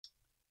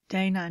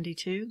Day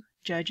 92,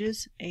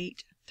 Judges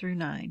 8 through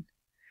 9.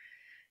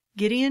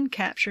 Gideon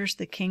captures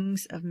the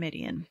kings of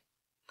Midian.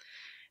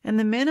 And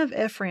the men of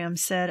Ephraim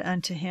said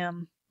unto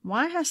him,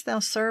 Why hast thou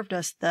served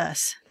us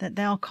thus, that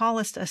thou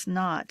callest us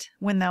not,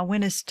 when thou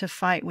wentest to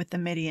fight with the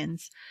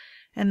Midians?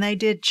 And they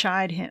did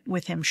chide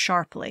with him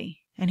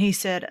sharply. And he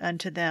said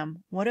unto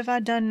them, What have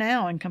I done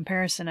now in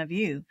comparison of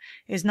you?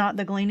 Is not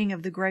the gleaning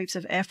of the grapes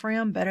of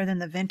Ephraim better than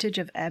the vintage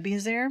of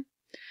Abiezer?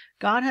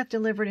 God hath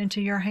delivered into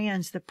your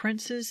hands the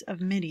princes of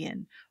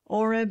Midian,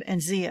 Oreb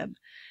and Zeeb.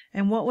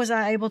 And what was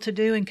I able to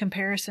do in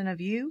comparison of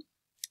you?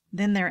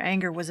 Then their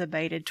anger was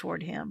abated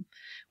toward him,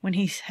 when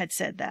he had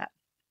said that.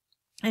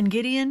 And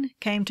Gideon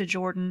came to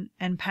Jordan,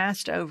 and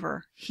passed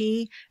over,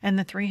 he and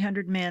the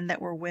 300 men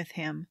that were with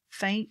him,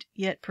 faint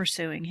yet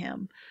pursuing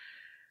him.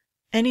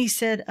 And he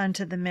said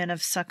unto the men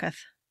of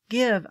Succoth,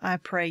 Give, I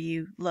pray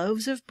you,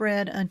 loaves of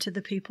bread unto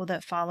the people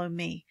that follow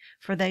me,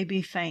 for they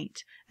be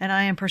faint, and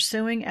I am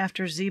pursuing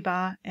after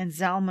Zebah and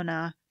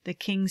Zalmunna, the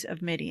kings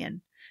of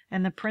Midian.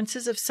 And the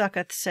princes of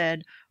Succoth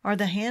said, Are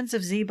the hands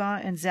of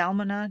Zebah and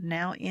Zalmunna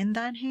now in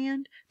thine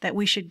hand, that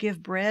we should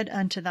give bread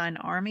unto thine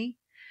army?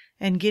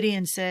 And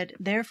Gideon said,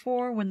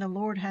 Therefore, when the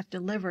Lord hath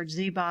delivered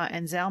Zebah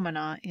and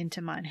Zalmunna into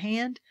mine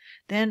hand,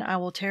 then I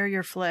will tear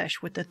your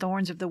flesh with the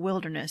thorns of the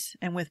wilderness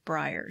and with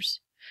briars.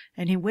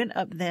 And he went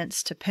up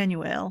thence to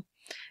Penuel,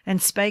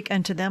 and spake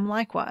unto them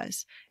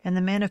likewise. And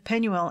the men of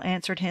Penuel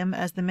answered him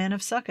as the men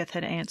of Succoth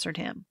had answered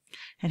him.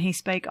 And he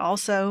spake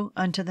also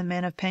unto the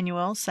men of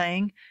Penuel,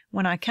 saying,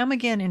 When I come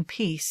again in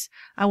peace,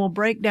 I will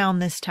break down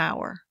this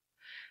tower.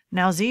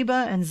 Now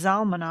Zebah and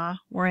Zalmunna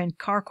were in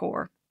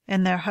Karkor,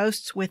 and their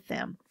hosts with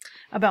them,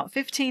 about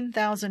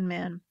 15,000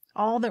 men,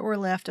 all that were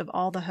left of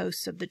all the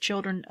hosts of the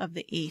children of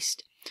the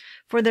east.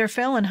 For there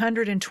fell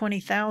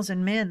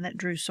 120,000 men that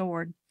drew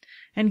sword.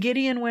 And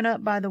Gideon went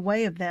up by the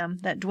way of them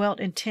that dwelt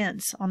in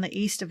tents on the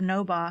east of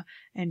Nobah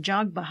and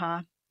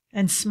Jogbehah,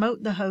 and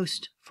smote the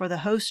host, for the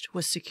host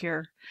was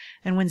secure.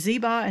 And when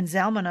Zebah and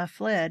Zalmunna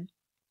fled,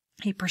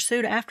 he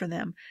pursued after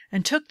them,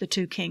 and took the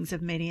 2 kings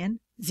of Midian,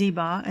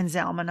 Zebah and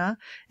Zalmunna,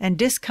 and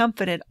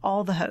discomfited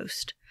all the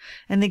host.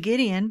 And the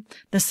Gideon,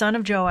 the son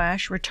of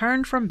Joash,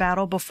 returned from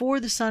battle before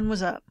the sun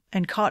was up,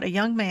 and caught a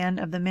young man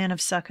of the men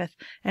of Succoth,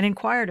 and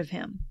inquired of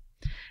him.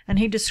 And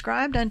he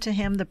described unto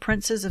him the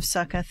princes of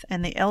Succoth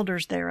and the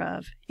elders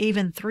thereof,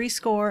 even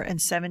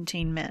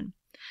 70 men.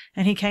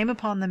 And he came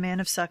upon the men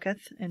of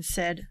Succoth, and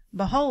said,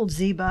 Behold,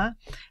 Zebah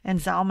and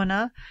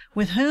Zalmunna,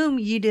 with whom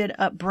ye did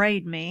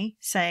upbraid me,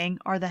 saying,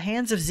 Are the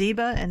hands of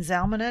Zebah and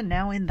Zalmunna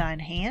now in thine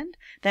hand,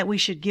 that we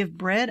should give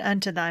bread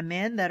unto thy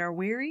men that are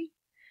weary?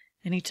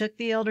 And he took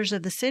the elders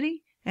of the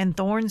city, and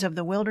thorns of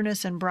the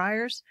wilderness and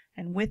briars,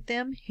 and with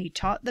them he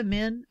taught the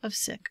men of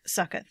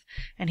Succoth,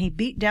 and he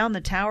beat down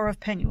the tower of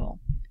Penuel,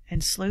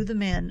 and slew the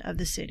men of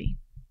the city.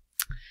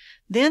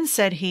 Then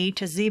said he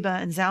to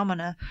Zebah and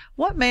Zalmunna,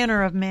 What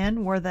manner of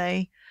men were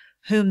they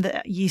whom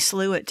ye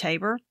slew at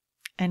Tabor?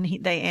 And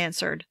they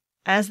answered,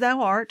 As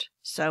thou art,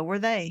 so were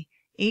they.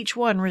 Each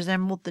one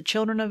resembled the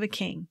children of a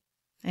king.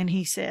 And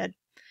he said,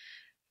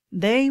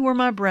 They were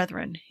my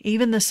brethren,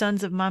 even the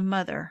sons of my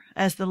mother.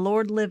 As the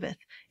Lord liveth,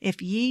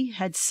 if ye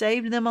had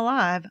saved them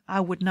alive, I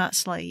would not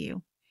slay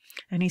you.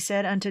 And he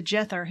said unto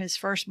Jether his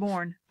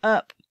firstborn,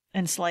 Up,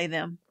 and slay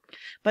them.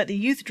 But the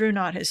youth drew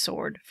not his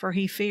sword, for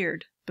he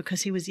feared,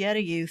 because he was yet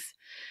a youth.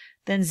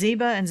 Then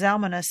Zebah and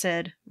Zalmunna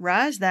said,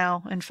 Rise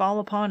thou, and fall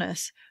upon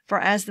us, for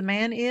as the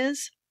man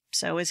is,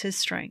 so is his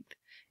strength.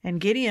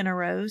 And Gideon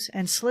arose,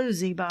 and slew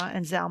Zebah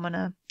and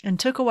Zalmunna, and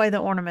took away the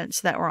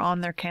ornaments that were on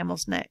their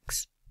camels'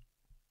 necks.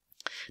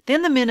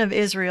 Then the men of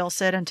Israel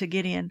said unto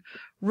Gideon,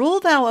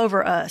 Rule thou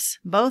over us,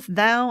 both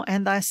thou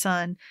and thy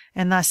son's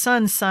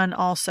son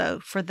also,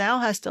 for thou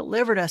hast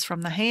delivered us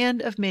from the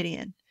hand of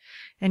Midian.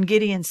 And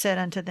Gideon said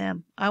unto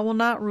them, I will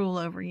not rule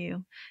over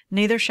you,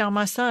 neither shall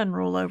my son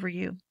rule over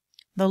you.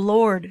 The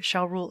Lord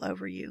shall rule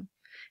over you.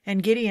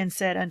 And Gideon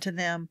said unto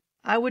them,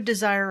 I would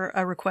desire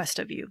a request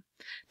of you,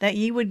 that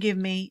ye would give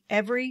me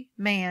every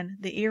man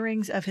the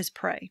earrings of his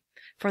prey,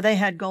 for they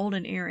had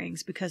golden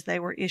earrings, because they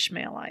were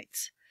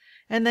Ishmaelites.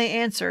 And they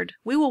answered,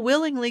 We will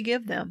willingly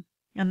give them.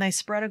 And they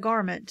spread a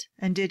garment,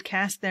 and did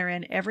cast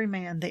therein every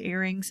man the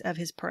earrings of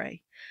his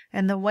prey.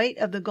 And the weight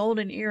of the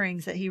golden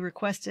earrings that he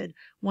requested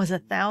was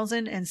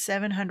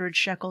 1,700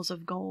 shekels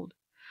of gold,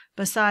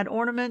 beside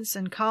ornaments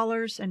and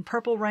collars and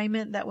purple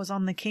raiment that was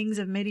on the kings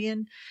of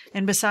Midian,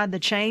 and beside the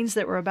chains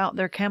that were about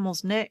their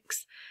camels'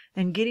 necks.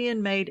 And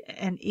Gideon made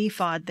an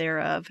ephod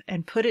thereof,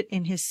 and put it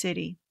in his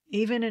city,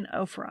 even in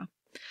Ophrah.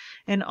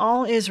 And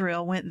all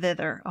Israel went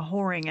thither, a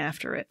whoring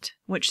after it,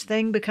 which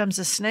thing becomes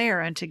a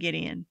snare unto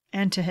Gideon,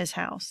 and to his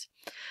house.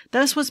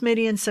 Thus was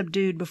Midian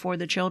subdued before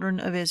the children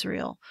of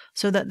Israel,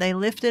 so that they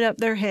lifted up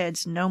their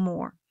heads no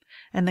more.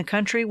 And the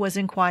country was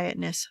in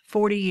quietness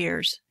 40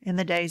 years in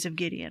the days of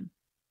Gideon.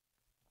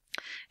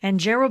 And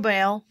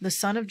Jerubbaal the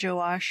son of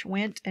Joash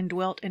went and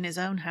dwelt in his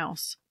own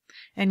house.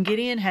 And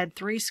Gideon had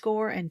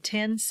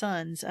 70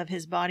 sons of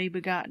his body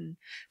begotten,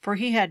 for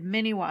he had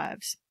many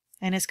wives.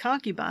 And his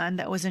concubine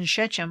that was in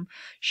Shechem,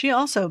 she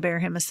also bare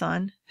him a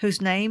son,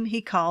 whose name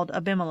he called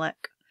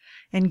Abimelech.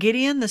 And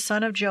Gideon the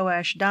son of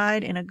Joash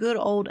died in a good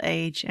old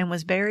age, and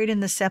was buried in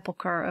the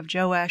sepulchre of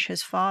Joash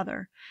his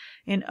father,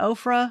 in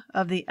Ophrah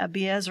of the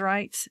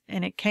Abiezrites.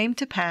 And it came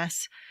to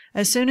pass,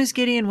 as soon as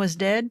Gideon was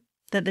dead,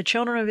 that the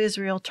children of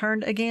Israel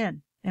turned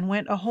again, and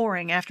went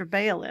a-whoring after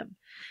Baalim,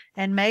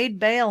 and made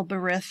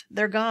Baal-berith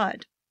their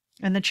god.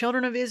 And the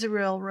children of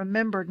Israel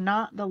remembered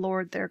not the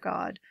Lord their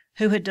God,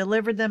 who had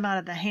delivered them out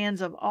of the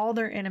hands of all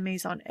their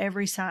enemies on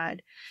every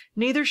side,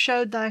 neither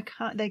showed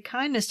they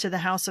kindness to the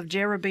house of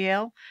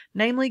Jerubbaal,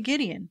 namely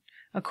Gideon,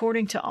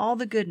 according to all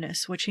the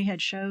goodness which he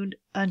had showed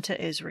unto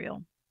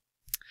Israel.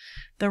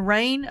 The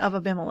reign of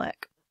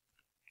Abimelech.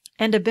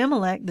 And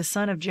Abimelech the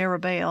son of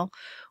Jerubbaal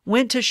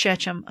went to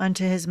Shechem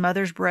unto his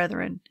mother's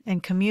brethren,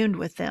 and communed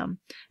with them,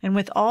 and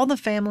with all the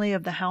family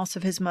of the house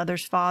of his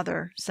mother's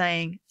father,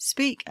 saying,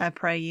 Speak, I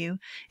pray you,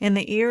 in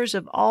the ears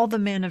of all the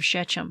men of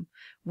Shechem,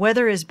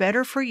 whether is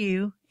better for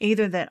you,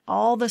 either that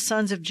all the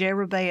sons of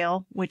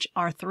Jerubbaal, which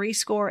are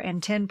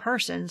 60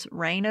 persons,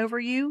 reign over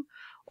you,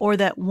 or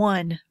that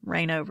one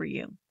reign over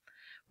you.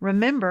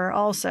 Remember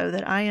also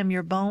that I am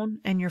your bone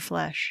and your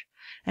flesh.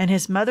 And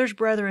his mother's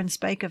brethren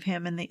spake of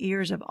him in the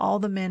ears of all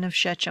the men of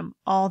Shechem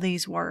all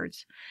these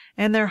words.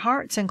 And their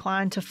hearts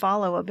inclined to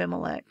follow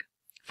Abimelech,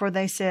 for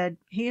they said,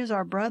 He is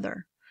our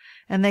brother.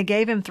 And they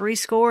gave him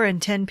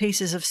 60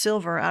 pieces of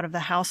silver out of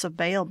the house of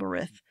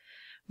Baal-berith,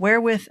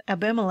 wherewith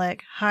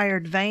Abimelech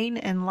hired vain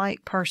and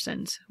light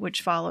persons,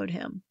 which followed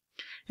him.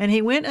 And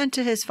he went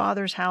unto his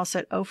father's house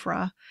at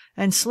Ophrah,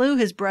 and slew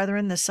his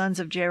brethren the sons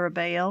of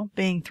Jerubbaal,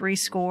 being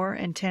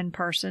 60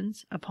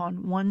 persons,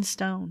 upon one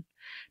stone.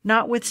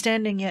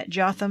 Notwithstanding yet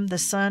Jotham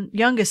the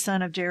youngest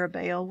son of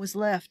Jerubbaal was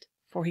left,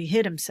 for he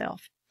hid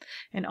himself.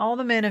 And all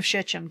the men of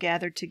Shechem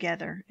gathered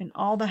together, and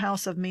all the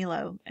house of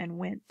Millo, and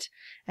went,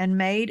 and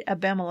made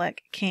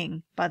Abimelech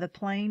king by the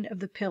plain of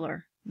the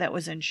pillar that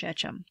was in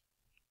Shechem.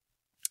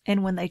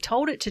 And when they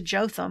told it to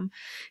Jotham,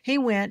 he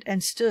went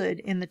and stood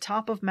in the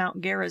top of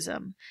Mount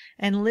Gerizim,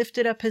 and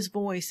lifted up his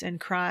voice, and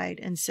cried,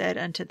 and said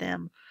unto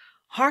them,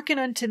 Hearken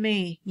unto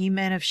me, ye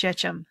men of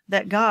Shechem,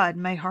 that God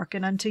may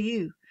hearken unto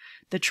you.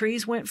 The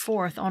trees went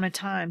forth on a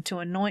time to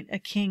anoint a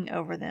king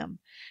over them.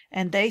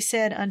 And they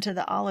said unto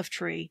the olive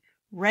tree,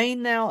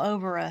 Reign thou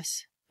over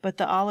us. But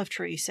the olive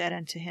tree said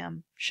unto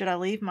him, Should I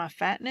leave my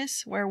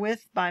fatness,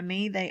 wherewith by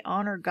me they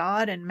honor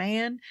God and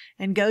man,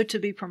 and go to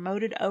be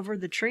promoted over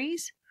the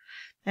trees?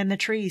 And the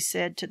trees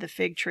said to the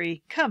fig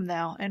tree, Come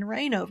thou, and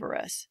reign over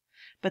us.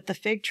 But the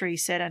fig tree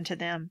said unto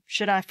them,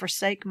 Should I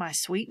forsake my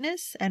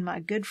sweetness and my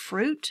good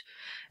fruit,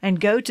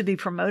 and go to be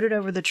promoted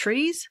over the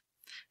trees?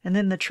 And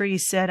then the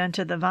trees said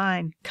unto the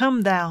vine,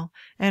 Come thou,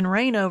 and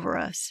reign over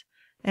us.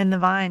 And the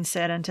vine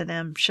said unto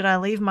them, Should I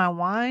leave my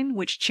wine,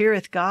 which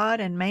cheereth God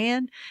and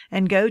man,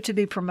 and go to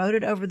be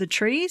promoted over the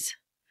trees?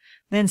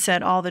 Then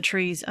said all the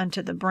trees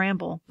unto the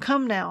bramble,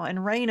 Come now,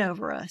 and reign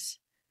over us.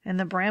 And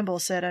the bramble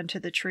said unto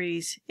the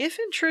trees, If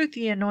in truth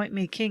ye anoint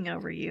me king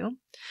over you,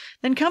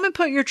 then come and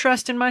put your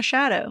trust in my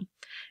shadow.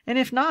 And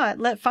if not,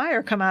 let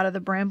fire come out of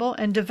the bramble,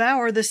 and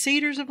devour the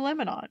cedars of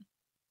Lebanon.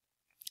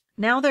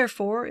 Now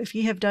therefore, if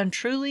ye have done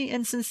truly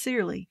and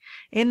sincerely,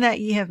 in that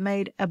ye have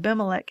made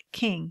Abimelech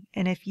king,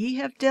 and if ye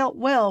have dealt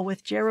well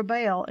with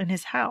Jerubbaal and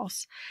his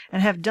house,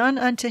 and have done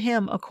unto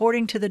him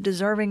according to the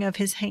deserving of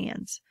his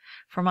hands,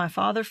 for my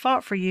father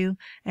fought for you,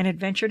 and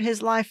adventured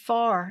his life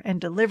far, and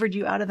delivered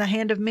you out of the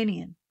hand of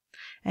Midian.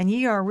 And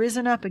ye are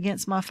risen up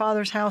against my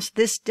father's house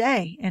this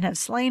day, and have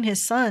slain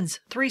his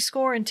sons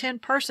 60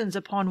 persons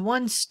upon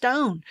one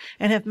stone,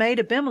 and have made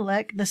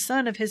Abimelech the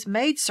son of his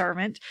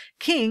maidservant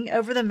king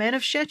over the men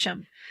of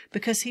Shechem,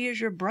 because he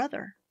is your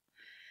brother.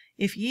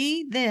 If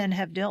ye then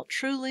have dealt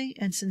truly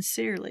and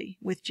sincerely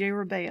with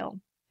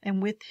Jerubbaal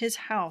and with his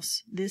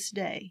house this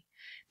day,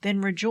 then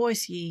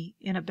rejoice ye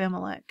in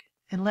Abimelech,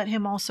 and let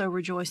him also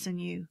rejoice in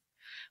you.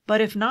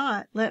 But if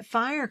not, let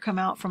fire come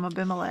out from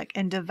Abimelech,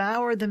 and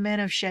devour the men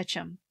of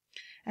Shechem,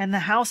 and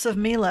the house of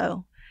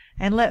Millo.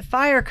 And let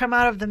fire come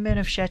out of the men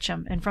of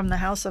Shechem, and from the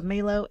house of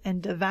Millo,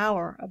 and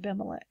devour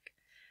Abimelech.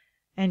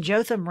 And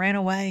Jotham ran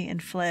away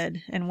and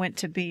fled, and went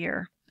to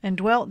Beer, and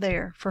dwelt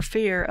there for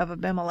fear of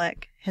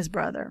Abimelech his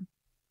brother.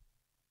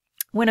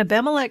 When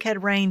Abimelech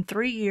had reigned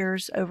 3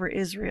 years over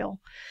Israel,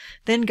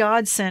 then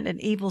God sent an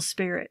evil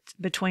spirit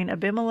between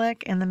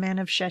Abimelech and the men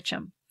of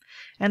Shechem.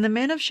 And the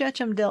men of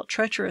Shechem dealt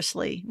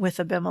treacherously with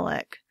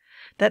Abimelech,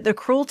 that the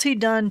cruelty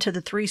done to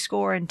the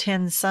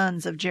 60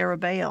 sons of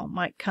Jerubbaal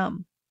might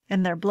come,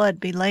 and their blood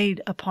be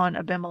laid upon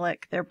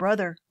Abimelech their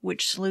brother,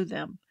 which slew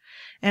them,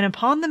 and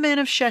upon the men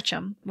of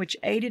Shechem, which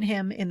aided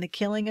him in the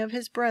killing of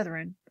his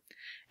brethren.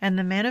 And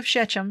the men of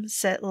Shechem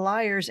set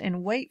liers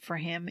in wait for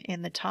him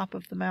in the top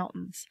of the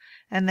mountains,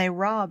 and they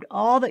robbed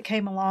all that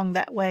came along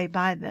that way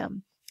by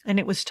them. And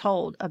it was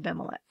told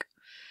Abimelech.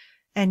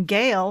 And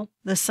Gaal,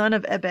 the son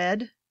of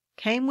Ebed,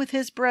 came with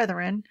his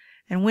brethren,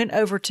 and went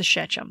over to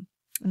Shechem.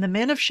 And the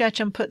men of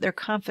Shechem put their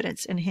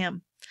confidence in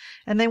him.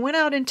 And they went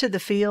out into the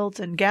fields,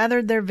 and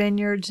gathered their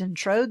vineyards, and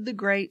trode the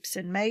grapes,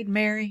 and made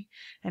merry,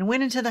 and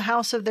went into the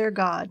house of their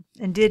God,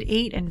 and did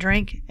eat and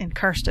drink, and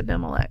cursed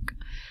Abimelech.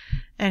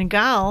 And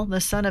Gaal,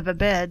 the son of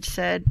Ebed,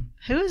 said,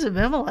 Who is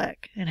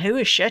Abimelech, and who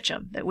is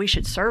Shechem, that we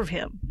should serve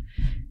him?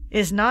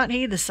 Is not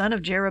he the son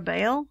of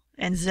Jerubbaal,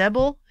 and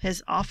Zebul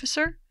his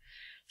officer?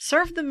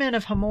 Serve the men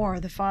of Hamor,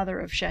 the father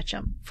of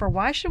Shechem, for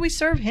why should we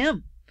serve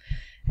him?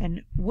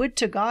 And would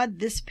to God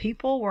this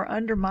people were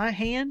under my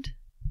hand,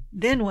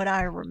 then would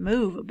I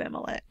remove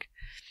Abimelech.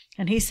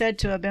 And he said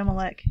to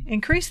Abimelech,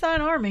 Increase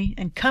thine army,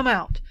 and come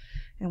out.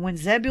 And when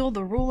Zebul,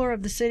 the ruler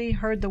of the city,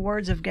 heard the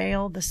words of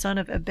Gaal, the son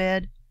of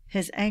Ebed,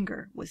 his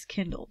anger was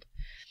kindled.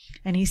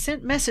 And he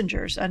sent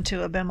messengers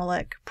unto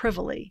Abimelech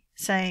privily,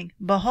 saying,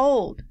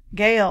 Behold,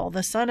 Gaal,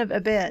 the son of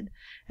Ebed,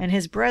 and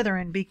his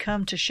brethren be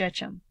come to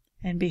Shechem.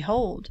 And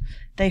behold,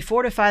 they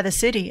fortify the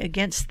city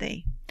against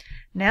thee.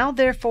 Now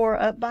therefore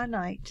up by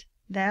night,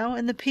 thou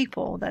and the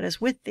people that is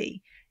with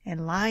thee,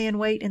 and lie in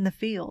wait in the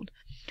field.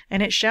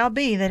 And it shall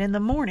be that in the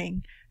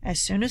morning,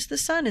 as soon as the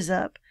sun is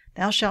up,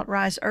 thou shalt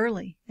rise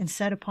early, and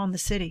set upon the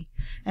city.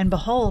 And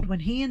behold,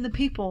 when he and the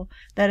people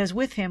that is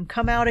with him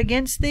come out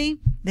against thee,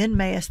 then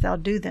mayest thou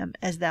do them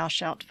as thou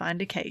shalt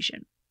find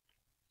occasion.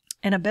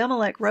 And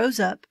Abimelech rose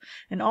up,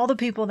 and all the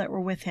people that were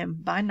with him,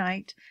 by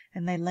night,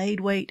 and they laid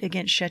wait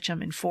against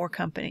Shechem in 4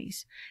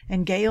 companies.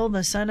 And Gaal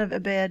the son of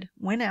Ebed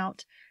went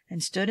out,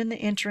 and stood in the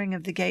entering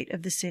of the gate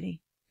of the city.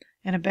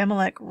 And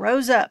Abimelech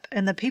rose up,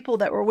 and the people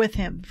that were with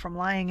him, from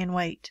lying in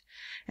wait.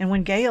 And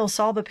when Gaal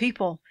saw the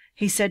people,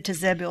 he said to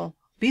Zebul,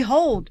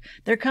 Behold,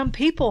 there come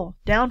people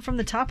down from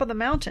the top of the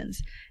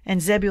mountains.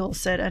 And Zebul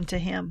said unto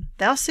him,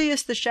 Thou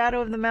seest the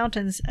shadow of the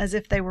mountains as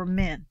if they were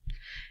men.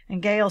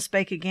 And Gaal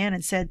spake again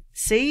and said,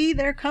 See,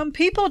 there come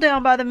people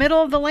down by the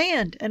middle of the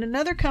land, and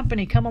another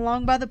company come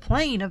along by the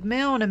plain of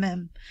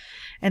Meonaim.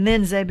 And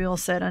then Zebul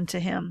said unto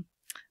him,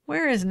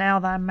 Where is now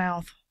thy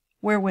mouth,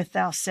 wherewith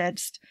thou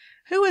saidst,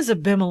 Who is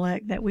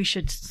Abimelech, that we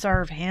should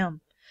serve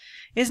him?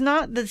 Is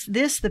not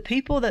this the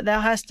people that thou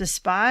hast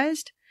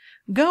despised?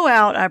 Go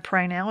out, I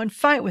pray now, and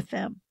fight with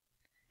them.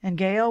 And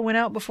Gaal went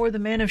out before the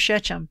men of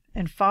Shechem,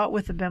 and fought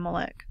with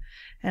Abimelech.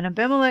 And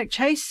Abimelech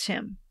chased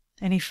him,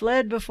 and he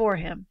fled before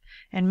him.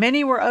 And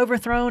many were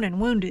overthrown and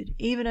wounded,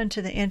 even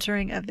unto the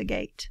entering of the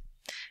gate.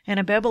 And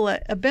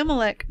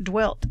Abimelech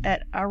dwelt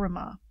at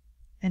Aramah.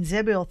 And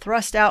Zebul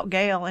thrust out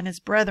Gaal and his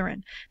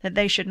brethren, that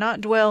they should not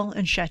dwell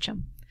in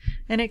Shechem.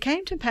 And it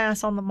came to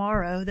pass on the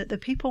morrow that the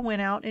people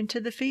went out into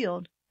the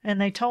field,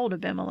 and they told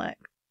Abimelech.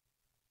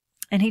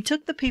 And he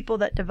took the people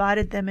that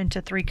divided them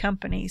into 3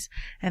 companies,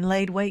 and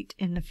laid wait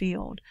in the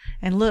field,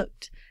 and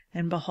looked,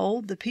 and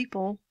behold, the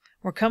people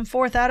were come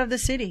forth out of the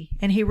city,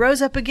 and he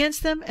rose up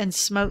against them, and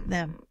smote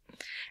them.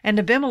 And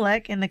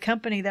Abimelech and the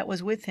company that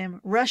was with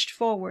him rushed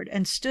forward,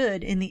 and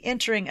stood in the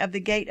entering of the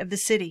gate of the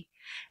city.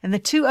 And the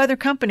 2 other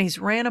companies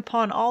ran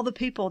upon all the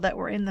people that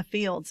were in the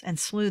fields, and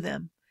slew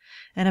them.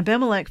 And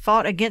Abimelech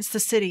fought against the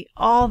city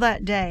all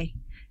that day,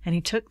 and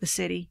he took the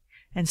city,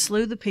 and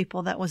slew the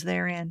people that was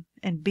therein,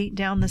 and beat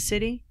down the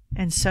city,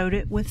 and sowed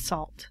it with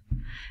salt.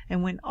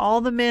 And when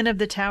all the men of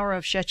the tower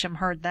of Shechem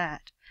heard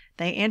that,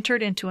 they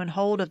entered into an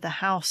hold of the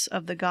house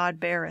of the god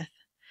Berith.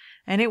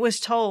 And it was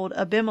told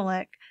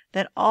Abimelech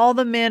that all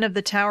the men of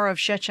the tower of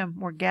Shechem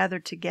were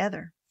gathered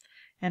together.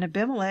 And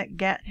Abimelech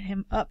gat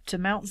him up to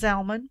Mount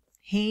Zalmon,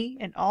 he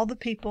and all the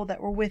people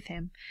that were with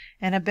him.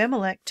 And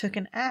Abimelech took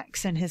an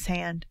axe in his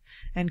hand,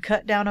 and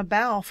cut down a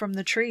bough from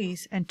the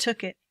trees, and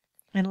took it,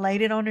 and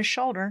laid it on his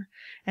shoulder,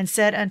 and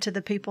said unto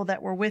the people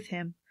that were with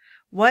him,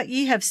 What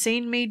ye have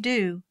seen me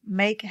do,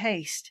 make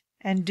haste,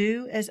 and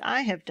do as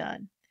I have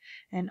done.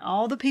 And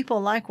all the people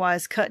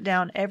likewise cut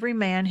down every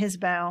man his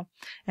bough,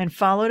 and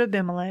followed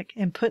Abimelech,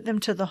 and put them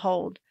to the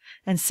hold,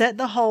 and set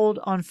the hold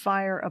on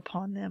fire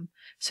upon them,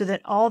 so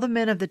that all the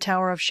men of the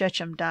tower of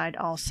Shechem died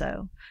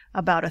also,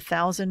 about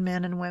 1,000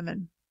 men and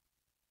women.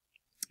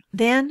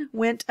 Then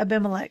went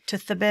Abimelech to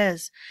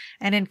Thebez,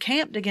 and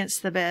encamped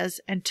against Thebez,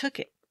 and took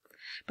it.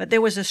 But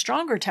there was a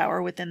stronger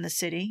tower within the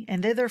city,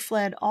 and thither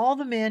fled all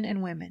the men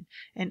and women,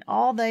 and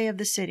all they of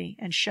the city,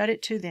 and shut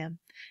it to them,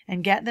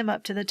 and gat them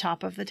up to the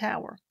top of the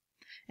tower.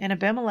 And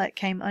Abimelech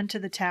came unto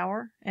the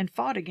tower, and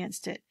fought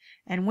against it,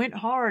 and went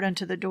hard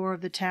unto the door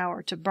of the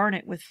tower, to burn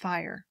it with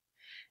fire.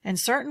 And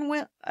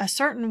a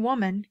certain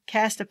woman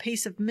cast a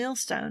piece of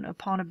millstone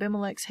upon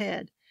Abimelech's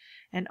head,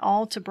 and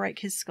all to break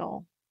his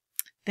skull.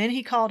 Then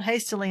he called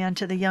hastily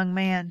unto the young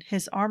man,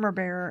 his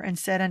armor-bearer, and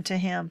said unto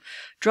him,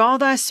 Draw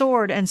thy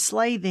sword, and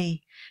slay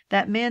thee,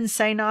 that men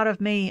say not of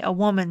me, A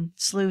woman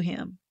slew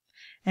him.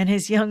 And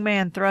his young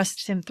man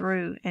thrust him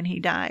through, and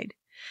he died.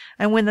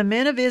 And when the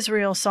men of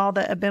Israel saw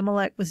that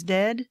Abimelech was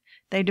dead,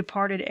 they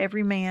departed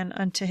every man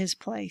unto his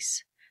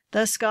place.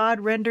 Thus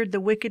God rendered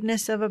the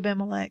wickedness of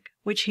Abimelech,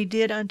 which he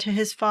did unto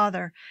his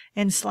father,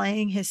 in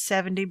slaying his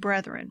 70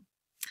 brethren.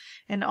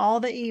 And all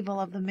the evil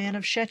of the men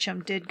of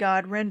Shechem did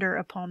God render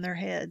upon their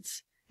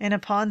heads, and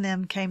upon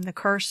them came the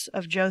curse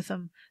of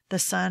Jotham the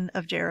son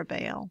of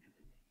Jerubbaal.